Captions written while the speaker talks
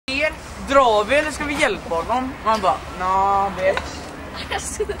säger, drar vi eller ska vi hjälpa honom? Man bara, nah bitch.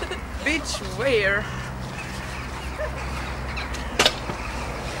 Bitch, where?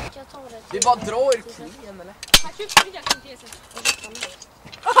 Vi bara drar i klen eller?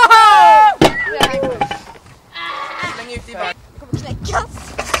 Släng ut i bara. Det kommer knäckas.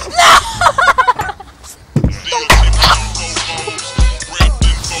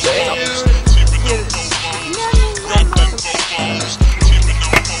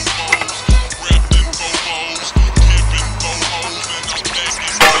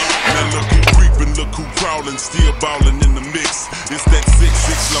 Still ballin' in the mix. It's that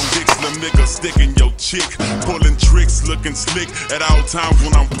 6'6" long dick, slim nigga sticking your chick. Pulling tricks, looking slick at all times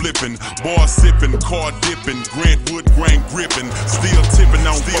when I'm flipping. Bar sipping, car dipping, Grant Wood grain gripping. Still tipping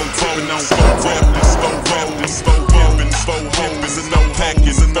on, still tipping on. Four hoes, and no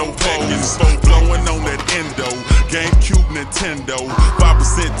packing, and no packing. Blowing on that endo, GameCube, Nintendo.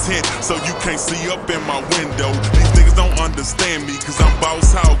 5% tint, so you can't see up in my window. These niggas don't understand me, cause I'm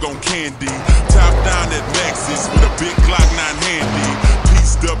boss hog on candy. Top down at Maxis with a big Glock 9 handy.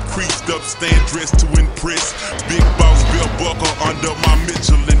 Pieced up, creased up, stand dressed to impress. Big boss Bill Buckle under my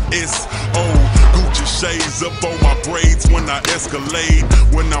Michelin S.O. Gucci shades up on my braids when I escalade.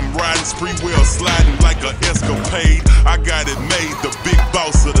 When I'm riding spree wheel sliding like a escapade. I got it made, the big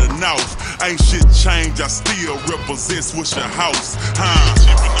boss of the North. Ain't shit changed, I still represent Swisher House.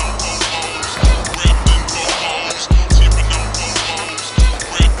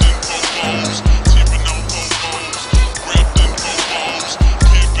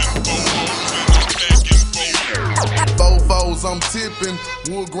 I'm tipping,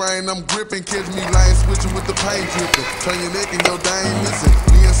 wood grain I'm gripping, catch me lane switching with the paint dripping. Turn your neck and your dang missing.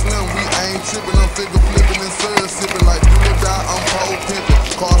 Me and Slim, we ain't tripping. I'm figure flipping and surge sipping like do or die. I'm pole pimping.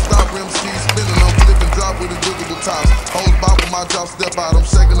 Car stop, rim ski spinning. I'm flipping drop with a jiggle tops. Hoes bop with my drop step out. I'm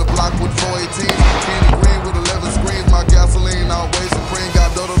shaking the block with 418s. Candy green with 11 screens. My gasoline always supreme.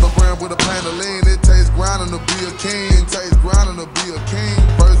 Got Dodo the brand with a pan of lean. It tastes grinding to be a king. It tastes grinding to be a king.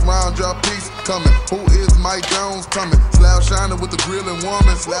 First round drop piece coming. Who is Mike Jones coming? Slab shining with the grilling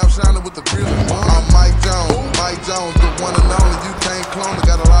woman. Slab shining with the grilling woman. I'm Mike Jones, the one and only. You can't clone it.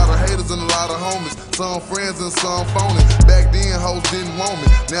 Got a lot of haters and a lot of homies. Some friends and some phony. Back then hoes didn't want me.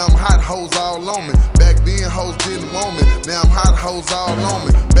 Now I'm hot hoes all on me. Back then hoes didn't want me. Now I'm hot hoes all on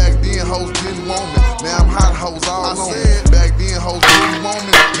me. Back then hoes didn't want me. Now I'm hot hoes all on me. Back then hoes didn't want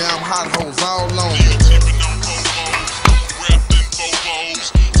me. Now I'm hot hoes all on me.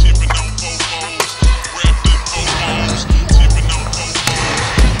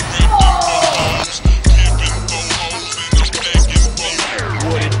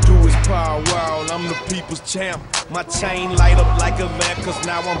 I'm the people's champ. My chain light up like a lamp, cause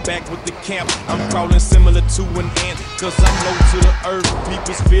now I'm back with the camp. I'm crawling similar to an ant, cause I'm low to the earth.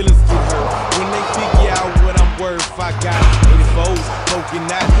 People's feelings get hurt when they figure out what I'm worth. I got 84s poking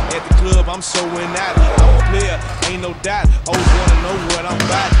out at the club, I'm showing out. I'm a player, ain't no doubt. Always wanna know what I'm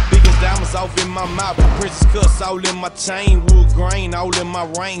about. Biggest diamonds off in my mouth, princess cuss all in my chain. Wood grain all in my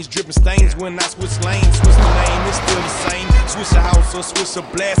range, dripping stains when I switch lanes. Switch the name, it's still the same. Switch a house or switch a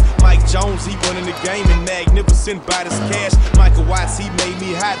blast. Mike Jones, he running the game and magnificent by this cash. Michael Watts, he made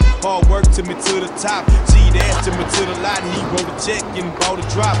me hot. Hard work took me to the top. G-Dash took me to the lot. He wrote a check and bought a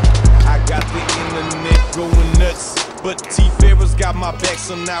drop. I got the internet going nuts, but T-Ferris got my back,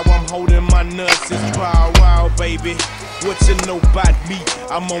 so now I'm holding my nuts. It's power wow, baby. What you know about me?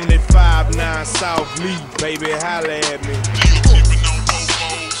 I'm on that 5-9 South Lee, baby. Holla at me.